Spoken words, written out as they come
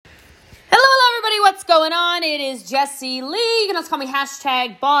going on? It is Jessie Lee. You can also call me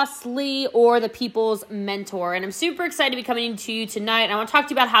 #BossLee or the People's Mentor. And I'm super excited to be coming to you tonight. And I want to talk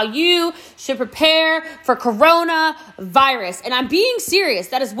to you about how you should prepare for coronavirus. And I'm being serious.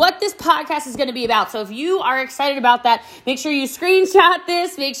 That is what this podcast is going to be about. So if you are excited about that, make sure you screenshot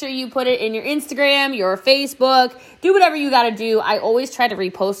this. Make sure you put it in your Instagram, your Facebook. Do whatever you got to do. I always try to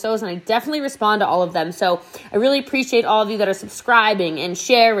repost those, and I definitely respond to all of them. So I really appreciate all of you that are subscribing and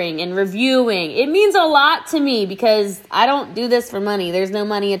sharing and reviewing. It means a lot to me because I don't do this for money. There's no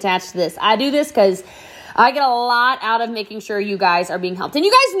money attached to this. I do this because I get a lot out of making sure you guys are being helped. And you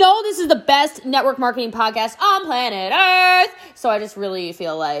guys know this is the best network marketing podcast on planet Earth. So I just really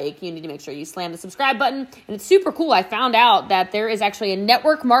feel like you need to make sure you slam the subscribe button. And it's super cool. I found out that there is actually a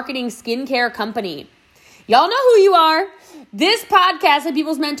network marketing skincare company. Y'all know who you are. This podcast, The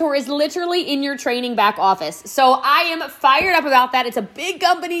People's Mentor, is literally in your training back office. So I am fired up about that. It's a big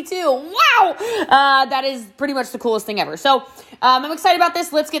company too. Wow. That is pretty much the coolest thing ever. So I'm excited about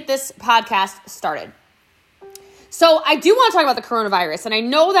this. Let's get this podcast started. So I do want to talk about the coronavirus, and I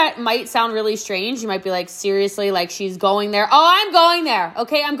know that might sound really strange. You might be like, seriously, like she's going there. Oh, I'm going there.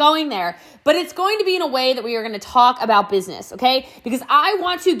 Okay, I'm going there. But it's going to be in a way that we are going to talk about business, okay? Because I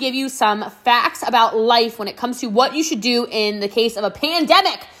want to give you some facts about life when it comes to what you should do in the case of a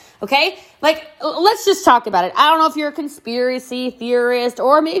pandemic, okay? Like, let's just talk about it. I don't know if you're a conspiracy theorist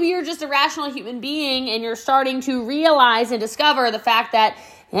or maybe you're just a rational human being and you're starting to realize and discover the fact that,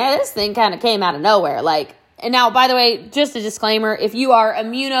 yeah, this thing kind of came out of nowhere, like. And now, by the way, just a disclaimer, if you are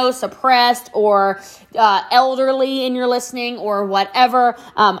immunosuppressed or elderly and you're listening or whatever,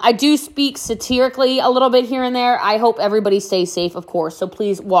 I do speak satirically a little bit here and there. I hope everybody stays safe, of course, so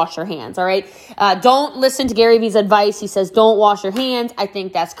please wash your hands, all right? Don't listen to Gary Vee's advice. He says, don't wash your hands. I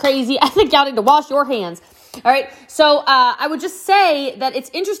think that's crazy. I think y'all need to wash your hands. All right, so I would just say that it's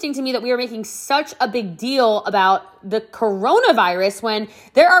interesting to me that we are making such a big deal about the coronavirus when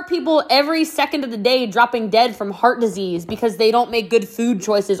there are people every second of the day dropping dead from heart disease because they don't make good food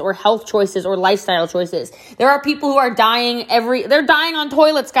choices or health choices or lifestyle choices. There are people who are dying they're dying on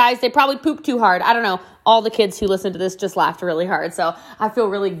toilets, guys. They probably pooped too hard. I don't know. All the kids who listen to this just laughed really hard. So I feel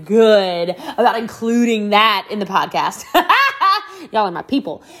really good about including that in the podcast. Y'all are my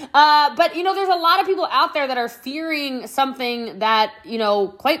people. But, there's a lot of people out there that are fearing something that,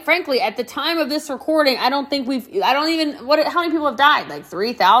 quite frankly, at the time of this recording, how many people have died? Like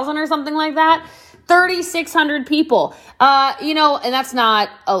 3,000 or something like that? 3,600 people, and that's not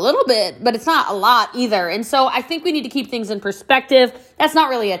a little bit, but it's not a lot either. And so I think we need to keep things in perspective. That's not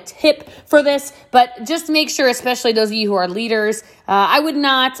really a tip for this, but just make sure, especially those of you who are leaders, I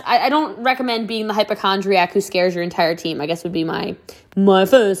don't recommend being the hypochondriac who scares your entire team, I guess would be my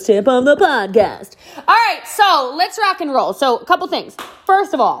first tip on the podcast. All right, so let's rock and roll. So a couple things.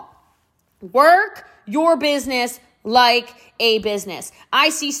 First of all, work your business like a business. I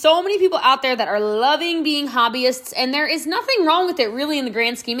see so many people out there that are loving being hobbyists, and there is nothing wrong with it really in the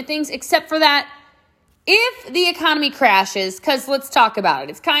grand scheme of things, except for that if the economy crashes, because let's talk about it.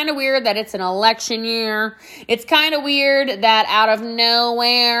 It's kind of weird that it's an election year. It's kind of weird that out of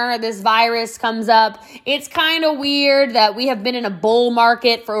nowhere this virus comes up. It's kind of weird that we have been in a bull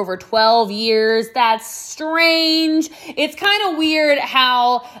market for over 12 years. That's strange. It's kind of weird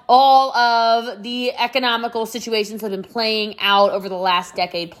how all of the economical situations have been playing out over the last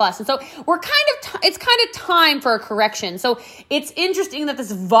decade plus. And so it's kind of time for a correction. So it's interesting that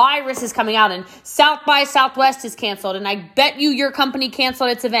this virus is coming out, and South by Southwest is canceled, and I bet your company canceled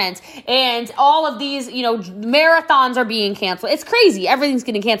its event, and all of these, marathons are being canceled. It's crazy. Everything's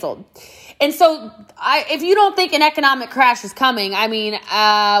getting canceled. And so if you don't think an economic crash is coming,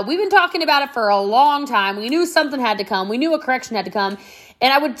 we've been talking about it for a long time. We knew something had to come. We knew a correction had to come.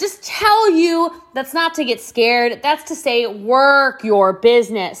 And I would just tell you that's not to get scared. That's to say work your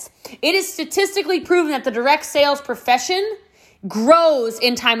business. It is statistically proven that the direct sales profession grows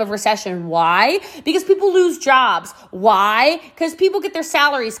in time of recession. Why? Because people lose jobs. Why? Because people get their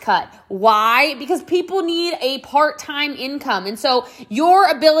salaries cut. Why? Because people need a part-time income. And so your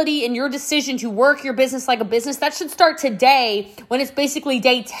ability and your decision to work your business like a business, that should start today when it's basically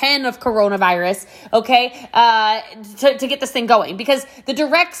day 10 of coronavirus, okay, to get this thing going. Because the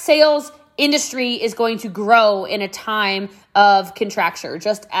direct sales industry is going to grow in a time of contracture.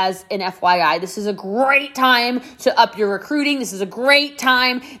 Just as an FYI, this is a great time to up your recruiting. This is a great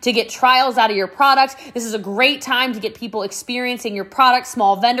time to get trials out of your product. This is a great time to get people experiencing your product,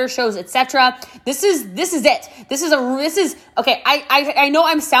 small vendor shows, etc. This is it. Okay. I know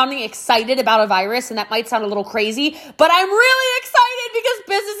I'm sounding excited about a virus, and that might sound a little crazy, but I'm really excited because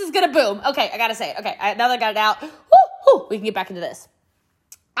business is going to boom. Okay. I got to say it. Okay. Now that I got it out, we can get back into this.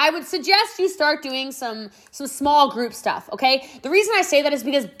 I would suggest you start doing some small group stuff, okay? The reason I say that is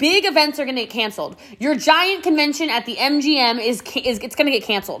because big events are going to get canceled. Your giant convention at the MGM it's going to get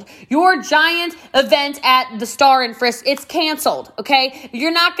canceled. Your giant event at the Star in Frisk, it's canceled, okay?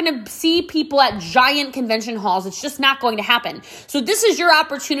 You're not going to see people at giant convention halls. It's just not going to happen. So this is your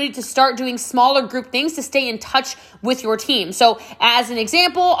opportunity to start doing smaller group things to stay in touch with your team. So as an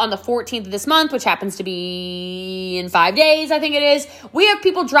example, on the 14th of this month, which happens to be in 5 days, I think it is, we have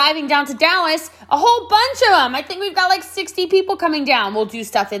people driving down to Dallas, a whole bunch of them. I think we've got like 60 people coming down. We'll do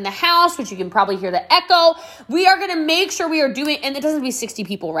stuff in the house, which you can probably hear the echo. We are going to make sure we are doing, and it doesn't be 60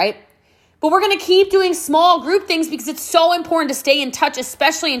 people, right? But we're going to keep doing small group things because it's so important to stay in touch,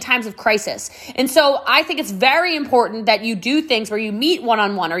 especially in times of crisis. And so I think it's very important that you do things where you meet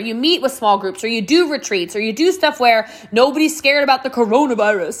one-on-one, or you meet with small groups, or you do retreats, or you do stuff where nobody's scared about the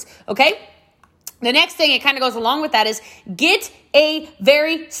coronavirus, okay? The next thing, it kind of goes along with that, is get a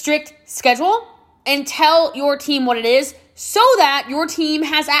very strict schedule and tell your team what it is so that your team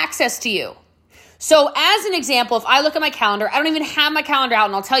has access to you. So as an example, if I look at my calendar, I don't even have my calendar out,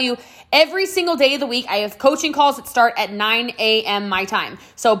 and I'll tell you every single day of the week, I have coaching calls that start at 9 a.m. my time.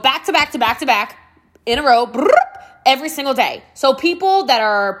 So back to back to back to back in a row, every single day. So people that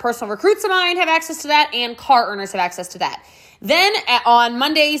are personal recruits of mine have access to that, and car earners have access to that. Then on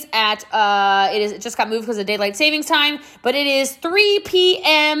Mondays it just got moved because of daylight savings time, but it is 3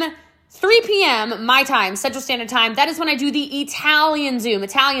 p.m. my time, Central Standard Time. That is when I do the Italian Zoom.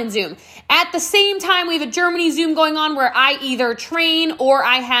 At the same time, we have a Germany Zoom going on where I either train or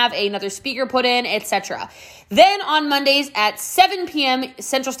I have another speaker put in, etc. Then on Mondays at 7 p.m.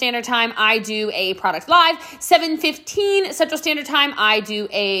 Central Standard Time, I do a product live. 7:15 Central Standard Time, I do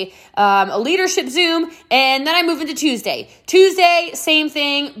a leadership Zoom. And then I move into Tuesday. Tuesday, same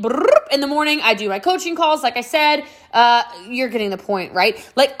thing. In the morning, I do my coaching calls. Like I said, you're getting the point, right?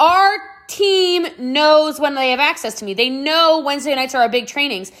 Like our team knows when they have access to me. They know Wednesday nights are our big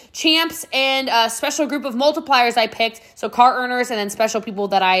trainings. Champs and a special group of multipliers I picked, so car earners and then special people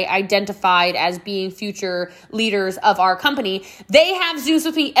that I identified as being future leaders of our company. They have Zooms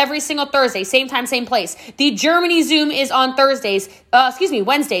with me every single Thursday, same time, same place. The Germany Zoom is on Wednesdays,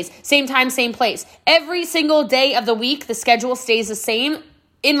 same time, same place. Every single day of the week, the schedule stays the same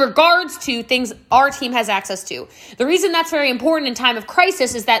in regards to things our team has access to. The reason that's very important in time of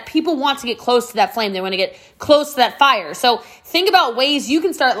crisis is that people want to get close to that flame. They want to get close to that fire. So think about ways you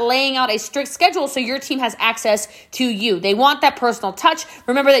can start laying out a strict schedule so your team has access to you. They want that personal touch.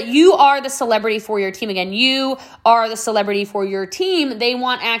 Remember that you are the celebrity for your team. Again, you are the celebrity for your team. They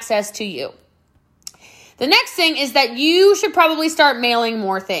want access to you. The next thing is that you should probably start mailing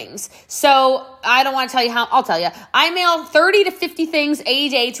more things. So I don't want to tell you how, I'll tell you. I mail 30 to 50 things a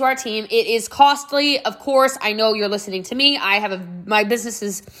day to our team. It is costly. Of course, I know you're listening to me. My business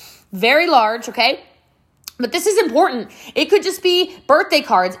is very large, okay? But this is important. It could just be birthday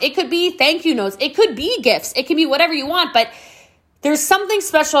cards. It could be thank you notes. It could be gifts. It can be whatever you want, but there's something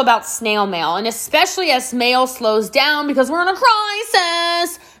special about snail mail, and especially as mail slows down because we're in a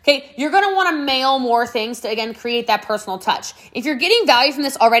crisis. Okay, you're going to want to mail more things to, again, create that personal touch. If you're getting value from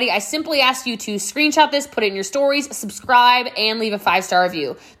this already, I simply ask you to screenshot this, put it in your stories, subscribe, and leave a 5-star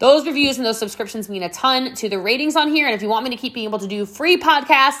review. Those reviews and those subscriptions mean a ton to the ratings on here, and if you want me to keep being able to do free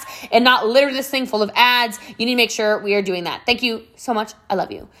podcasts and not litter this thing full of ads, you need to make sure we are doing that. Thank you so much. I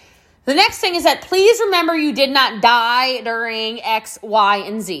love you. The next thing is that please remember you did not die during X, Y,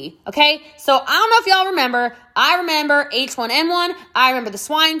 and Z, okay? So I don't know if y'all remember. I remember H1N1. I remember the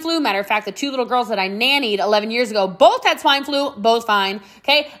swine flu. Matter of fact, the 2 little girls that I nannied 11 years ago, both had swine flu, both fine,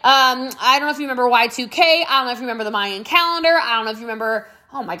 okay? I don't know if you remember Y2K. I don't know if you remember the Mayan calendar. I don't know if you remember,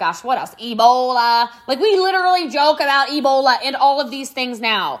 oh my gosh, what else? Ebola. Like, we literally joke about Ebola and all of these things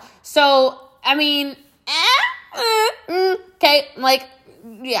now. So, I mean, okay, like,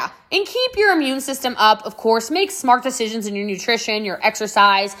 yeah. And keep your immune system up, of course. Make smart decisions in your nutrition, your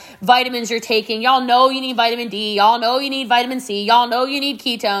exercise, vitamins you're taking. Y'all know you need vitamin D. Y'all know you need vitamin C. Y'all know you need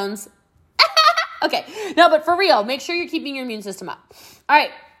ketones. Okay. No, but for real, make sure you're keeping your immune system up. All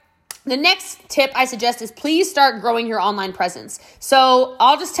right. The next tip I suggest is please start growing your online presence. So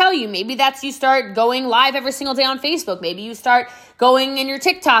I'll just tell you, maybe that's you start going live every single day on Facebook. Maybe you start going and you're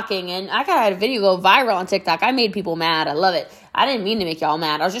TikToking. And I had a video go viral on TikTok. I made people mad. I love it. I didn't mean to make y'all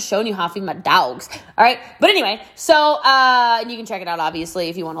mad. I was just showing you how I feed my dogs. All right. But anyway, so and you can check it out, obviously,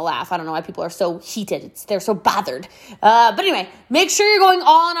 if you want to laugh. I don't know why people are so heated. They're so bothered. But anyway, make sure you're going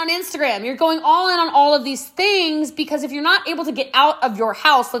all in on Instagram. You're going all in on all of these things, because if you're not able to get out of your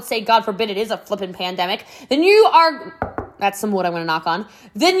house, let's say, God forbid, it is a flippin' pandemic, then you are that's some wood I'm going to knock on,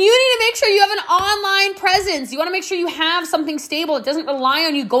 then you need to make sure you have an online presence. You want to make sure you have something stable. It doesn't rely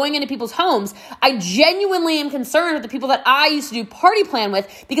on you going into people's homes. I genuinely am concerned with the people that I used to do Party Plan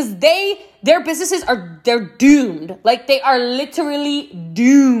with because their businesses they're doomed. Like, they are literally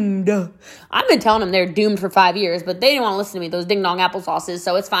doomed. I've been telling them they're doomed for 5 years, but they didn't want to listen to me, those ding-dong applesauces,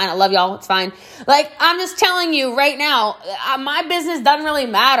 so it's fine. I love y'all. It's fine. Like, I'm just telling you right now, my business doesn't really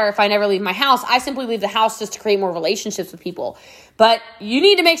matter if I never leave my house. I simply leave the house just to create more relationships with people. But you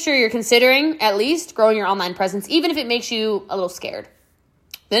need to make sure you're considering at least growing your online presence, even if it makes you a little scared.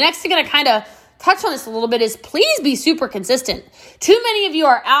 The next thing that I kind of touch on this a little bit is please be super consistent. Too many of you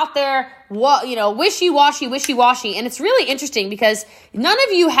are out there, wishy-washy, and it's really interesting because none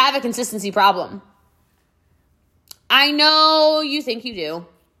of you have a consistency problem. I know you think you do.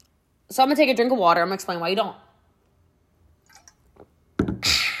 So I'm going to take a drink of water. I'm going to explain why you don't.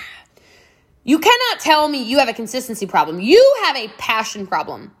 You cannot tell me you have a consistency problem. You have a passion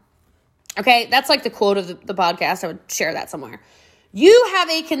problem. Okay? That's like the quote of the podcast. I would share that somewhere. You do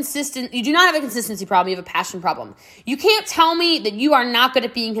not have a consistency problem. You have a passion problem. You can't tell me that you are not good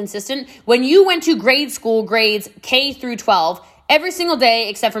at being consistent when you went to grade school, grades K through 12, every single day,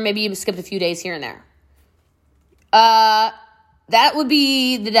 except for maybe you skipped a few days here and there. That would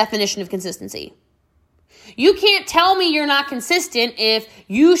be the definition of consistency. You can't tell me you're not consistent if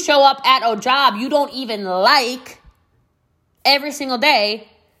you show up at a job you don't even like every single day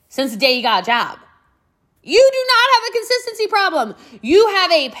since the day you got a job. You do not have a consistency problem. You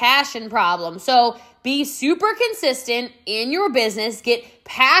have a passion problem. So be super consistent in your business. Get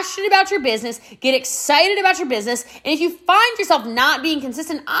passionate about your business. Get excited about your business. And if you find yourself not being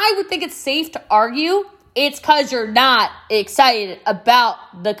consistent, I would think it's safe to argue it's because you're not excited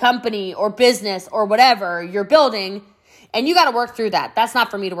about the company or business or whatever you're building. And you got to work through that. That's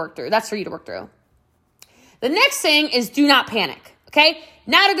not for me to work through. That's for you to work through. The next thing is do not panic. Okay?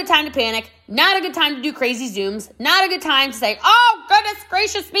 Not a good time to panic. Not a good time to do crazy Zooms. Not a good time to say, oh, goodness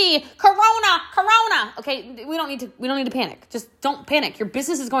gracious me, Corona. Okay, we don't need to panic. Just don't panic. Your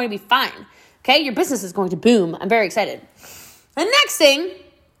business is going to be fine. Okay, your business is going to boom. I'm very excited. The next thing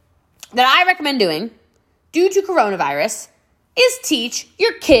that I recommend doing due to coronavirus is teach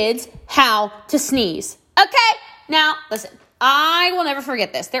your kids how to sneeze. Okay, now listen. I will never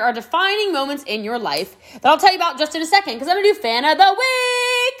forget this. There are defining moments in your life that I'll tell you about just in a second because I'm going to do Fan of the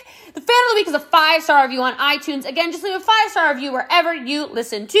Week. The Fan of the Week is a 5-star review on iTunes. Again, just leave a 5-star review wherever you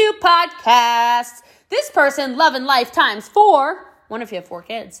listen to podcasts. This person, Love and Life times 4, one if you have 4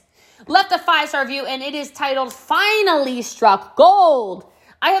 kids, left a 5-star review and it is titled Finally Struck Gold.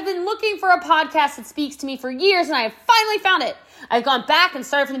 I have been looking for a podcast that speaks to me for years and I have finally found it. I've gone back and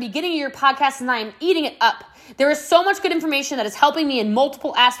started from the beginning of your podcast and I am eating it up. There is so much good information that is helping me in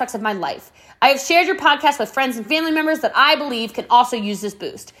multiple aspects of my life. I have shared your podcast with friends and family members that I believe can also use this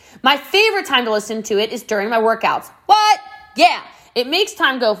boost. My favorite time to listen to it is during my workouts. What? Yeah. It makes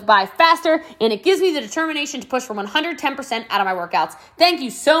time go by faster, and it gives me the determination to push for 110% out of my workouts. Thank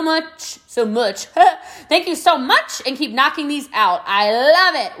you so much. Thank you so much, and keep knocking these out. I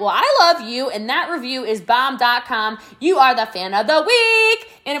love it. Well, I love you, and that review is bomb.com. You are the Fan of the Week.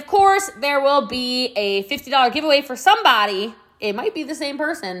 And, of course, there will be a $50 giveaway for somebody. It might be the same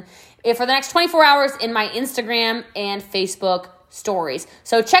person. For the next 24 hours in my Instagram and Facebook stories.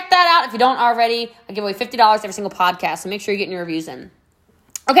 So check that out if you don't already. I give away $50 every single podcast, so make sure you're getting your reviews in.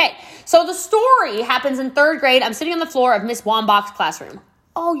 Okay, so the story happens in 3rd grade. I'm sitting on the floor of Miss Wambach's classroom.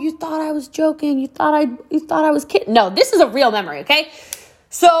 Oh, you thought I was joking. You thought I was kidding. No, this is a real memory, okay?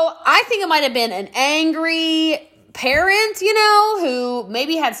 So I think it might have been an angry parent, who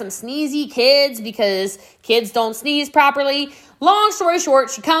maybe had some sneezy kids because kids don't sneeze properly. Long story short,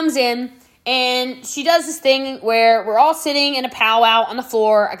 she comes in and she does this thing where we're all sitting in a powwow on the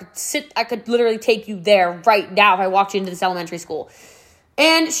floor. I could literally take you there right now if I walked you into this elementary school.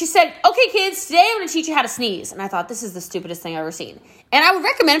 And she said, okay, kids, today I'm going to teach you how to sneeze. And I thought, this is the stupidest thing I've ever seen. And I would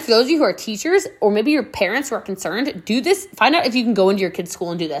recommend for those of you who are teachers or maybe your parents who are concerned, do this. Find out if you can go into your kid's school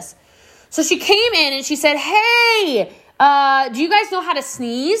and do this. So she came in and she said, hey, do you guys know how to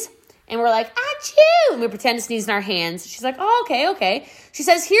sneeze? And we're like, achoo! And we pretend to sneeze in our hands. She's like, oh, okay. She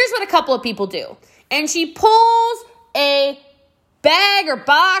says, here's what a couple of people do. And she pulls a bag or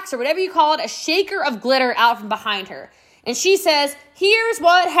box or whatever you call it, a shaker of glitter out from behind her. And she says, here's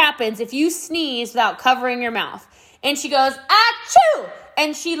what happens if you sneeze without covering your mouth. And she goes, achoo!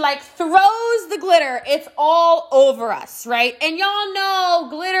 and she like throws the glitter. It's all over us, right? And y'all know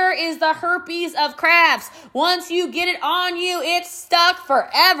glitter is the herpes of crafts. Once you get it on you, it's stuck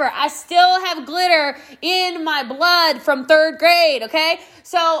forever. I still have glitter in my blood from 3rd grade, okay?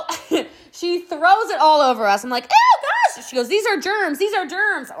 So she throws it all over us. I'm like, oh gosh. She goes, these are germs.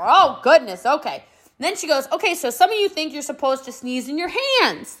 Oh goodness, okay. And then she goes, okay, so some of you think you're supposed to sneeze in your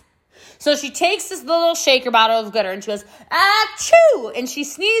hands. So she takes this little shaker bottle of glitter and she goes, achoo, and she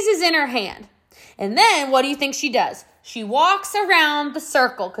sneezes in her hand. And then what do you think she does? She walks around the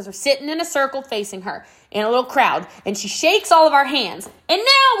circle because we're sitting in a circle facing her in a little crowd, and she shakes all of our hands. And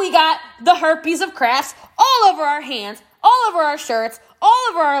now we got the herpes of crafts all over our hands, all over our shirts, all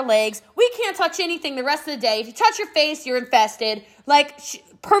over our legs. We can't touch anything the rest of the day. If you touch your face, you're infested. Like,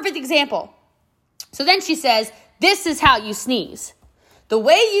 perfect example. So then she says, this is how you sneeze. The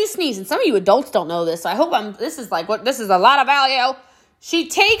way you sneeze, and some of you adults don't know this, so I hope this is a lot of value. She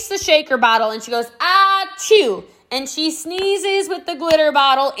takes the shaker bottle and she goes, achoo, and she sneezes with the glitter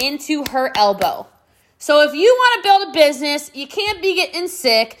bottle into her elbow. So if you want to build a business, you can't be getting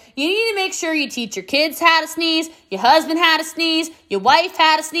sick. You need to make sure you teach your kids how to sneeze, your husband how to sneeze, your wife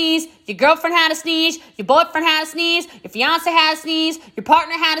how to sneeze, your girlfriend how to sneeze, your boyfriend how to sneeze, your fiance how to sneeze, your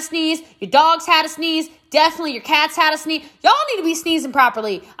partner how to sneeze, your dogs how to sneeze, definitely your cats how to sneeze. Y'all need to be sneezing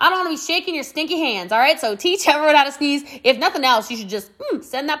properly. I don't want to be shaking your stinky hands, all right? So teach everyone how to sneeze. If nothing else, you should just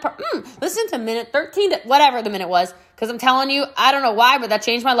send that part. Listen to minute 13, whatever the minute was, because I'm telling you, I don't know why, but that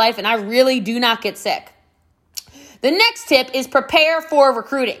changed my life, and I really do not get sick. The next tip is prepare for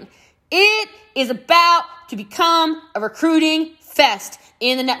recruiting. It is about to become a recruiting fest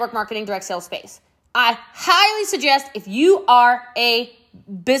in the network marketing direct sales space. I highly suggest if you are a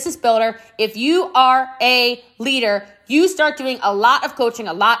business builder, if you are a leader, you start doing a lot of coaching,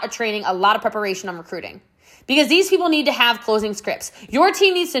 a lot of training, a lot of preparation on recruiting. Because these people need to have closing scripts. Your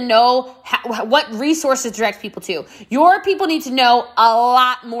team needs to know what resources direct people to. Your people need to know a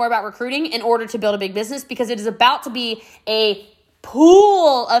lot more about recruiting in order to build a big business, because it is about to be a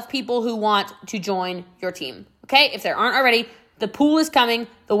pool of people who want to join your team. Okay? If there aren't already, the pool is coming,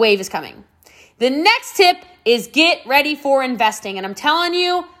 the wave is coming. The next tip is get ready for investing. And I'm telling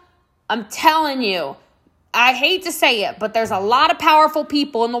you, I hate to say it, but there's a lot of powerful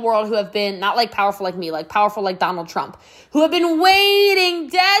people in the world who have been, not like powerful like me, like powerful like Donald Trump, who have been waiting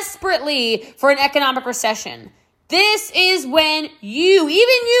desperately for an economic recession. This is when you,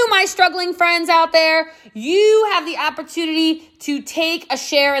 my struggling friends out there, you have the opportunity to take a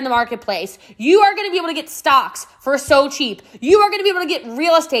share in the marketplace. You are going to be able to get stocks for so cheap. You are going to be able to get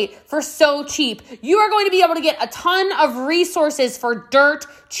real estate for so cheap. You are going to be able to get a ton of resources for dirt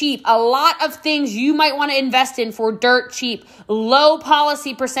cheap. A lot of things you might want to invest in for dirt cheap. Low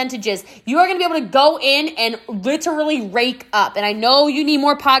policy percentages. You are going to be able to go in and literally rake up. And I know you need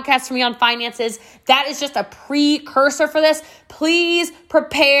more podcasts from me on finances. That is just a precursor for this. Please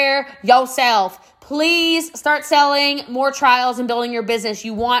prepare yourself. Please start selling more trials and building your business.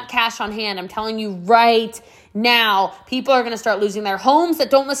 You want cash on hand. I'm telling you right now, people are going to start losing their homes that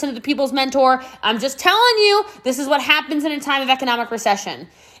don't listen to the People's Mentor. I'm just telling you, this is what happens in a time of economic recession.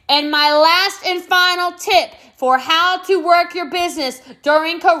 And my last and final tip for how to work your business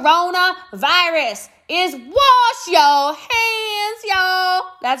during coronavirus is wash your hands, y'all.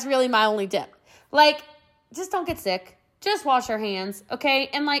 That's really my only tip. Like, just don't get sick. Just wash your hands, okay?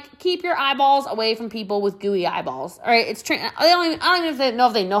 And keep your eyeballs away from people with gooey eyeballs. All right, I don't even know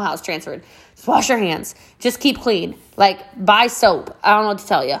if they know how it's transferred. Just wash your hands. Just keep clean. Buy soap. I don't know what to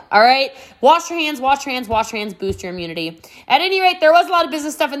tell you. All right, wash your hands. Boost your immunity. At any rate, there was a lot of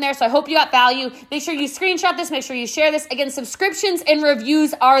business stuff in there, so I hope you got value. Make sure you screenshot this. Make sure you share this. Again, subscriptions and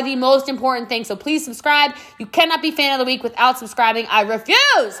reviews are the most important thing. So please subscribe. You cannot be fan of the week without subscribing. I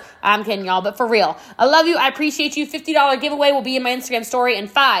refuse. I'm kidding, y'all, but for real, I love you. I appreciate you. $50 giveaway will be in my Instagram story in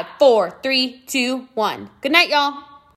 5, 4, 3, 2, 1. Good night, y'all.